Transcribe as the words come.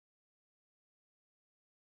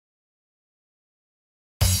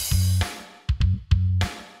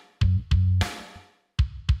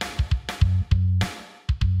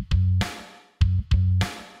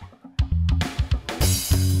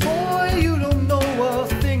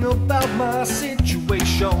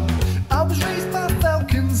confrontation. I was raised by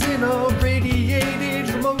falcons in a radiated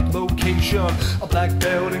remote location, a black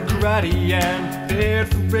belt in karate and prepared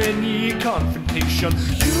for any confrontation.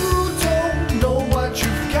 You don't know what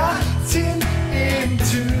you've gotten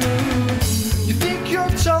into. You think you're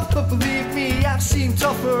tough, but believe me, I've seen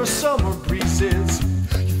tougher summer breezes.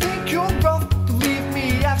 You think you're rough, but believe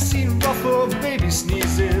me, I've seen rougher baby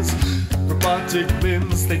sneezes. Robotic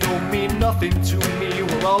limbs, they don't mean nothing to me.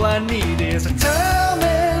 Well, all I need is a time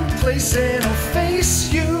and place, and I'll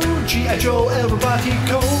face you. GI Joe el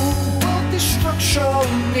Robotico. World destruction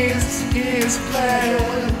is his plan.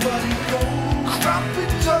 Crop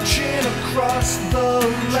production across the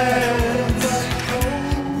land.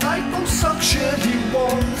 Lipo suction, he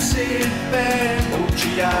wants it banned. Oh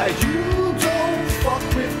GI, you don't fuck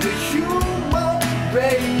with the human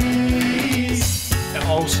race. It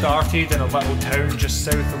all started in a little town just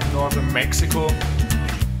south of northern Mexico,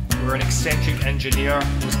 where an eccentric engineer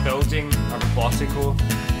was building a Robotico.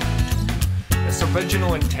 Its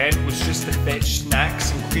original intent was just to fetch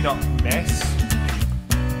snacks and clean up mess,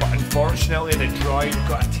 but unfortunately the droid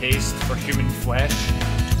got a taste for human flesh.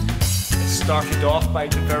 It started off by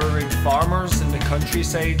devouring farmers in the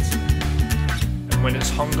countryside, and when its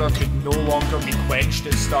hunger could no longer be quenched,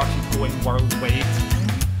 it started going worldwide.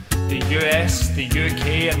 The US, the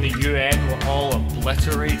UK and the UN were all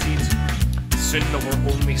obliterated. Soon there were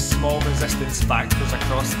only small resistance factors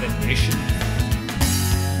across the nation.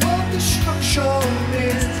 World destruction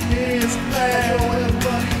is his plan.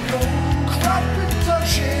 Crop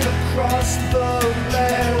production across the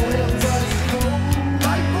land.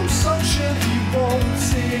 Lipo suction, he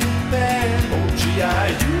wants it banned. Oh GI,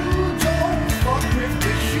 you don't fuck with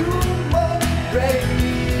the human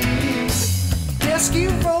race. Pesky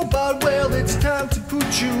robot, well it's time to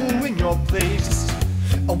put you in your place.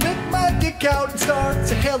 I'll whip my dick out and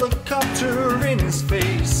start a helicopter in his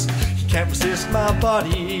face. He can't resist my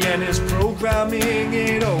body and his programming,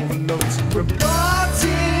 it overloads.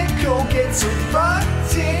 Robotico gets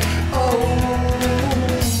erotic, oh.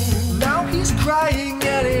 Now he's crying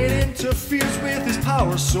and it interferes with his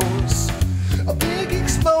power source. A big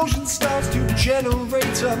explosion starts to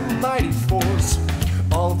generate a mighty force.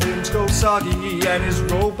 All limbs go soggy and his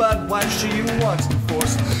robot wife, she wants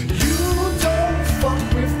divorce. You don't fuck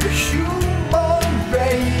with the human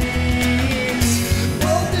race.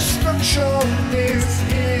 World destruction is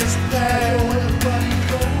his plan.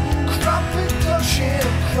 Crop production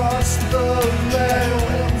across the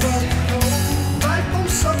land. Lipo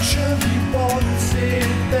suction, he wants it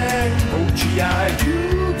banned. Oh GI, you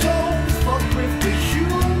don't fuck with the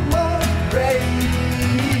human race.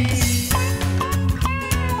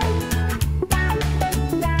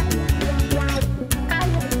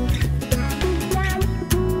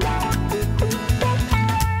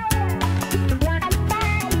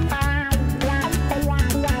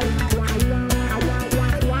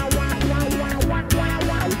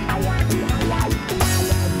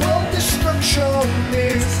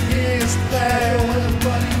 Is his plan.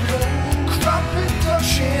 Crop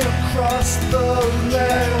production across the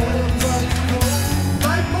land.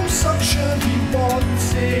 Lipo suction, he wants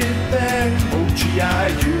it banned. Oh GI,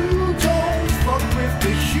 you don't fuck with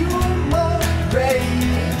the human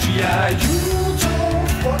race. GI, you don't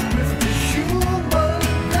fuck with